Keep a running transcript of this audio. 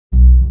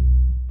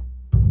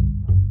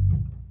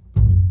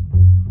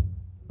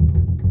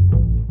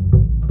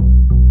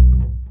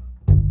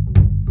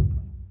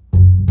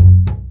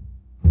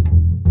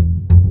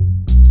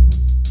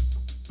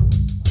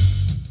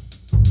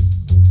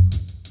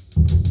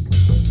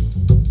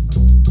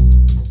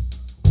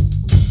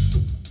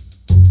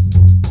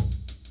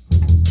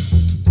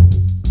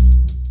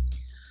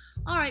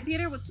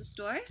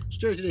story.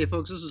 Story today,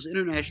 folks. This is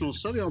International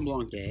Sauvignon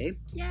Blanc Day.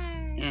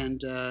 Yay!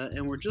 And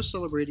we're just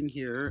celebrating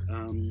here.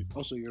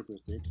 Also, your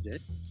birthday today.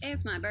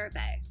 It's my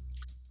birthday.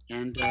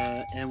 And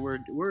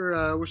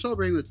we're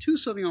celebrating with two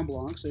Sauvignon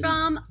Blancs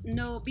From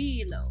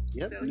Nobilo.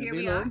 Yep, So Nobilo, here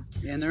we are.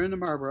 and they're in the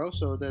Marlborough,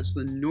 so that's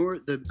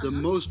the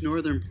most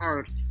northern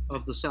part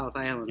of the South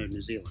Island of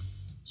New Zealand.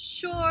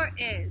 Sure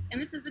is. And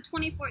this is the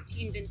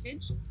 2014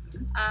 vintage,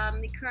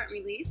 the current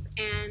release.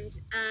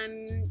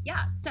 And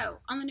yeah, so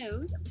on the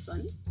nose of this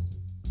one,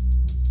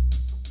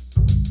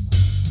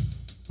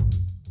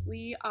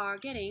 we are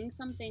getting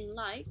something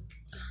like...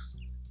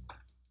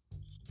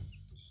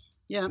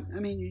 Yeah, I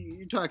mean,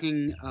 you're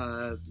talking,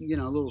 a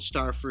little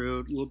star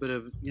fruit, a little bit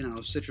of,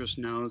 citrus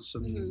notes,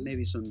 some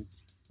maybe some,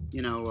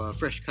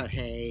 fresh cut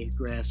hay,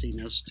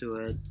 grassiness to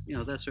it,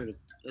 that sort of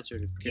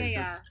character.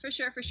 Yeah, for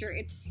sure.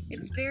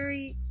 It's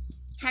very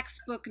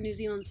textbook New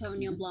Zealand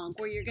Sauvignon Blanc,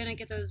 where you're gonna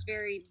get those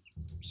very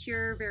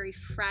pure, very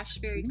fresh,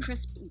 very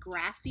crisp,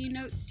 grassy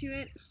notes to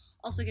it.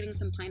 Also getting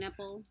some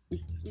pineapple in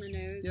the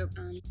nose. Yep.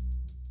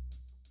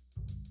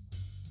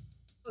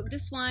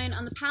 This wine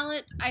on the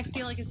palate, I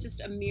feel like it's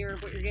just a mirror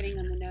of what you're getting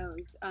on the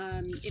nose.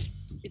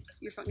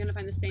 You're gonna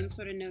find the same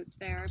sort of notes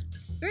there.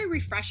 Very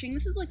refreshing.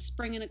 This is like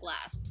spring in a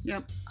glass.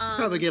 Yep.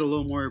 Probably get a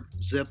little more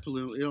zip, a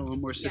little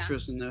more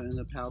citrus in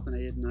the palate than I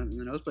did in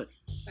the nose. But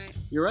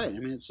you're right. I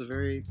mean, it's a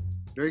very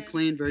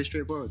clean, very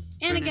straightforward.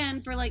 And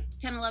again, for like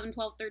 $10, $11,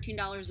 $12,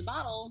 $13 a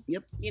bottle.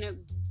 Yep.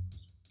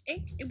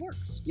 It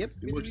works. Yep,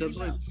 it works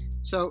absolutely. Well.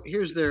 So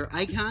here's their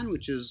icon,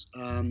 which is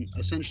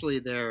essentially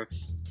their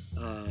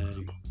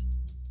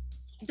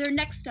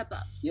next step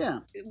up. Yeah.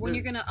 When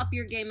you're going to up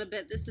your game a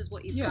bit, this is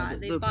what you've got.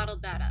 They've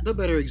bottled that up. The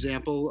better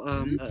example.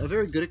 A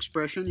very good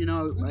expression.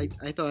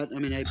 I thought,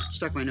 I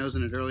stuck my nose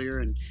in it earlier,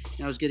 and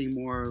I was getting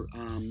more,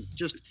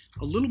 just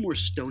a little more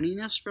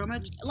stoniness from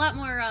it. A lot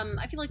more,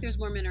 I feel like there's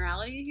more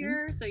minerality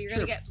here. So you're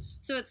going to get,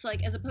 so it's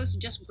like, as opposed to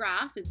just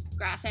grass, it's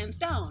grass and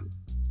stone.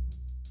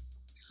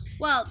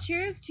 Well,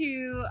 cheers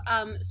to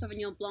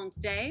Sauvignon Blanc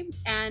Day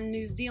and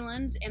New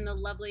Zealand and the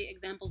lovely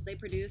examples they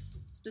produce,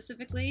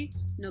 specifically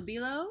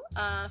Nobilo,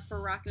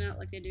 for rocking it out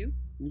like they do.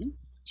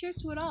 Cheers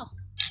to it all.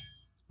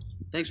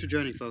 Thanks for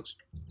joining, folks.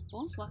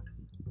 Bonsoir.